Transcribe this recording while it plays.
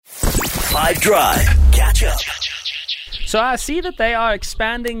5 Drive. Catch up. So I see that they are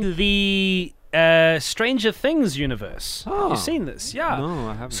expanding the Stranger Things universe. Oh. You've seen this? Yeah. No,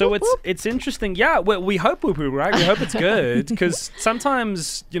 I haven't. So it's interesting. Yeah, we hope whoop whoop, right? We hope it's good because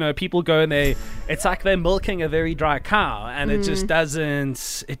sometimes, people go and it's like they're milking a very dry cow and it just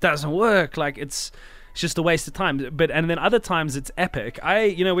doesn't work. Like it's just a waste of time. And then other times it's epic.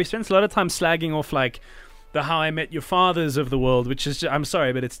 We spent a lot of time slagging off like the How I Met Your Fathers of the world, which is, I'm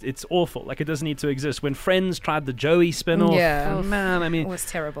sorry, but it's awful. Like, it doesn't need to exist. When Friends tried the Joey spin-off, Yeah. man, I mean, It was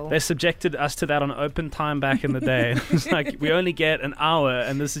terrible. they subjected us to that on open time back in the day. It's like, we only get an hour,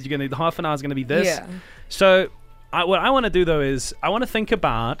 and half an hour is going to be this. Yeah. So, what I want to do, though, is I want to think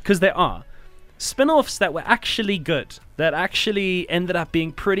about, because there are spin-offs that were actually good, that actually ended up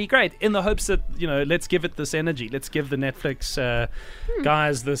being pretty great, in the hopes that, let's give it this energy. Let's give the Netflix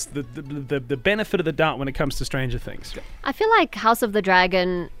guys the benefit of the doubt when it comes to Stranger Things. I feel like House of the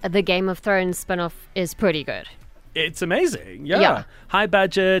Dragon, the Game of Thrones spin-off, is pretty good. It's amazing, yeah. Yeah. High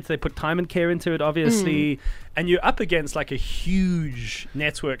budget, they put time and care into it, obviously, and you're up against like a huge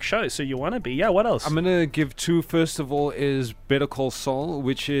network show, so you want to be. Yeah, what else? I'm going to give two. First of all is Better Call Saul,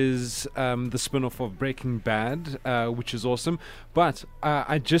 which is the spin-off of Breaking Bad, which is awesome. But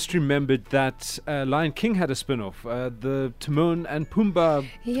I just remembered that Lion King had a spin-off, the Timon and Pumbaa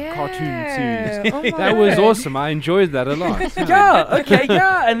cartoon series. Oh my That was word. awesome. I enjoyed that a lot. Yeah, okay,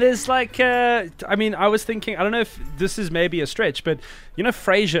 yeah. And there's like, I was thinking, I don't know if this is maybe a stretch, but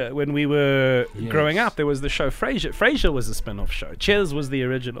Frasier, when we were growing up, there was the show Frasier. Frasier was a spin-off show. Cheers was the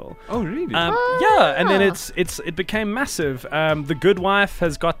original. Oh, really? Yeah, and then it became massive. The Good Wife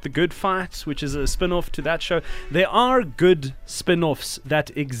has got The Good Fight, which is a spin-off to that show. There are good spin-offs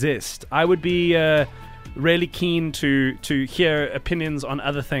that exist. I would be really keen to hear opinions on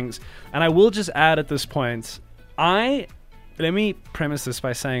other things. And I will just add at this point, let me premise this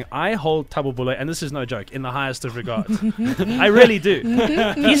by saying I hold Thabo Bolo, and this is no joke, in the highest of regard. I really do.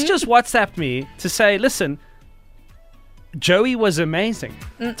 He's just WhatsApped me to say, listen, Joey was amazing.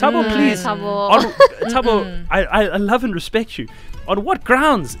 Thabo, please. Thabo. Thabo, I love and respect you. On what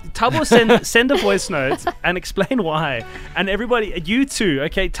grounds? Thabo, send a voice note and explain why. And everybody, you too,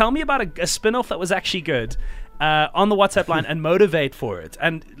 okay, tell me about a spin-off that was actually good. On the WhatsApp line and motivate for it.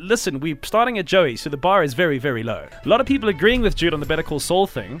 And listen, we're starting at Joey, so the bar is very, very low. A lot of people agreeing with Jude on the Better Call Saul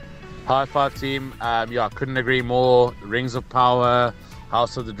thing. High five team. Couldn't agree more. Rings of Power,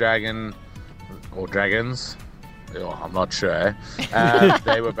 House of the Dragon, or Dragons. I'm not sure.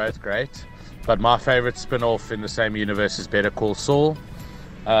 They were both great. But my favorite spin-off in the same universe is Better Call Saul.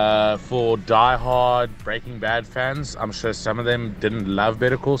 For die-hard Breaking Bad fans, I'm sure some of them didn't love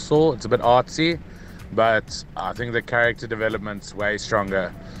Better Call Saul. It's a bit artsy. But I think the character development's way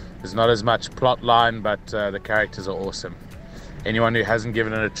stronger. There's not as much plot line, but the characters are awesome. Anyone who hasn't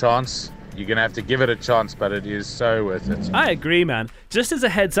given it a chance, you're going to have to give it a chance, but it is so worth it. I agree, man. Just as a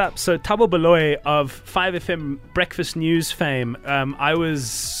heads up, so Thabo Baloy of 5FM Breakfast News fame, I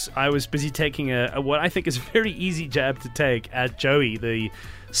was busy taking a what I think is a very easy jab to take at Joey, the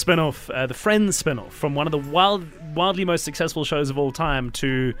spin-off, the Friends spin-off, from one of the wildly most successful shows of all time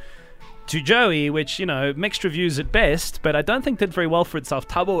to Joey, which, mixed reviews at best, but I don't think did very well for itself.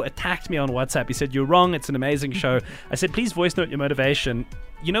 Thabo attacked me on WhatsApp. He said, "You're wrong, it's an amazing show." I said, "Please voice note your motivation."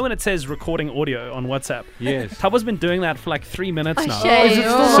 You know when it says recording audio on WhatsApp? Yes. Thabo's been doing that for like 3 minutes now. Shame. Is it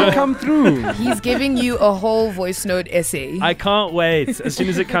still not come through? He's giving you a whole voice note essay. I can't wait. As soon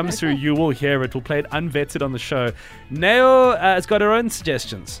as it comes through, you will hear it. We'll play it unvetted on the show. Neo has got her own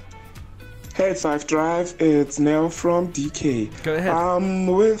suggestions. Hey, 5 Drive, it's Nell from DK. Go ahead.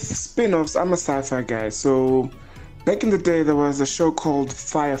 With spin-offs, I'm a sci-fi guy, so back in the day there was a show called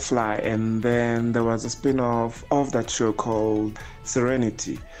Firefly, and then there was a spin-off of that show called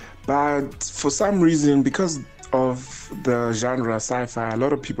Serenity. But for some reason, because of the genre sci-fi, a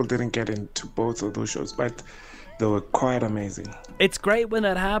lot of people didn't get into both of those shows, but they were quite amazing. It's great when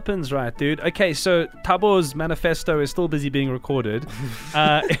that happens, right, dude? Okay, so Thabo's manifesto is still busy being recorded.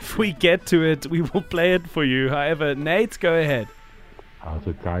 If we get to it, we will play it for you. However, Nate, go ahead.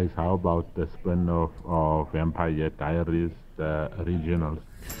 So guys, how about the spin-off of Vampire Diaries, the originals?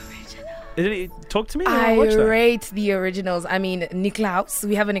 Talk to me. I watch that. rate the originals. I mean, Niklaus.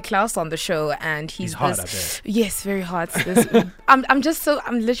 We have a Niklaus on the show, and he's hot, this. I bet. Yes, very hot.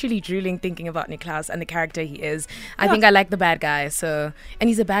 I'm literally drooling thinking about Niklaus and the character he is. I think I like the bad guy. And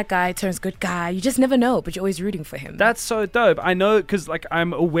he's a bad guy, turns good guy. You just never know, but you're always rooting for him. That's so dope. I know because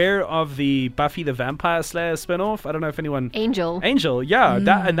I'm aware of the Buffy the Vampire Slayer spinoff. I don't know if anyone. Angel, yeah,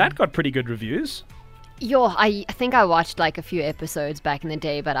 that got pretty good reviews. I think I watched like a few episodes back in the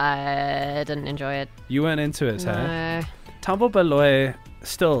day, but I didn't enjoy it. You weren't into it, huh? No. Thabo Baloy,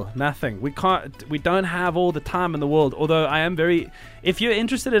 Still nothing. We don't have all the time in the world. Although I am very. If you're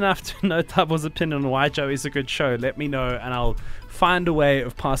interested enough to know Tabo's opinion on why Joey's a good show, let me know, and I'll find a way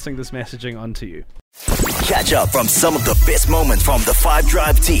of passing this messaging on to you. Catch up from some of the best moments from the 5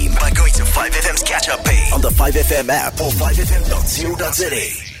 Drive team by going to 5FM's catch up page on the 5FM app or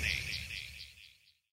 5FM.co.za.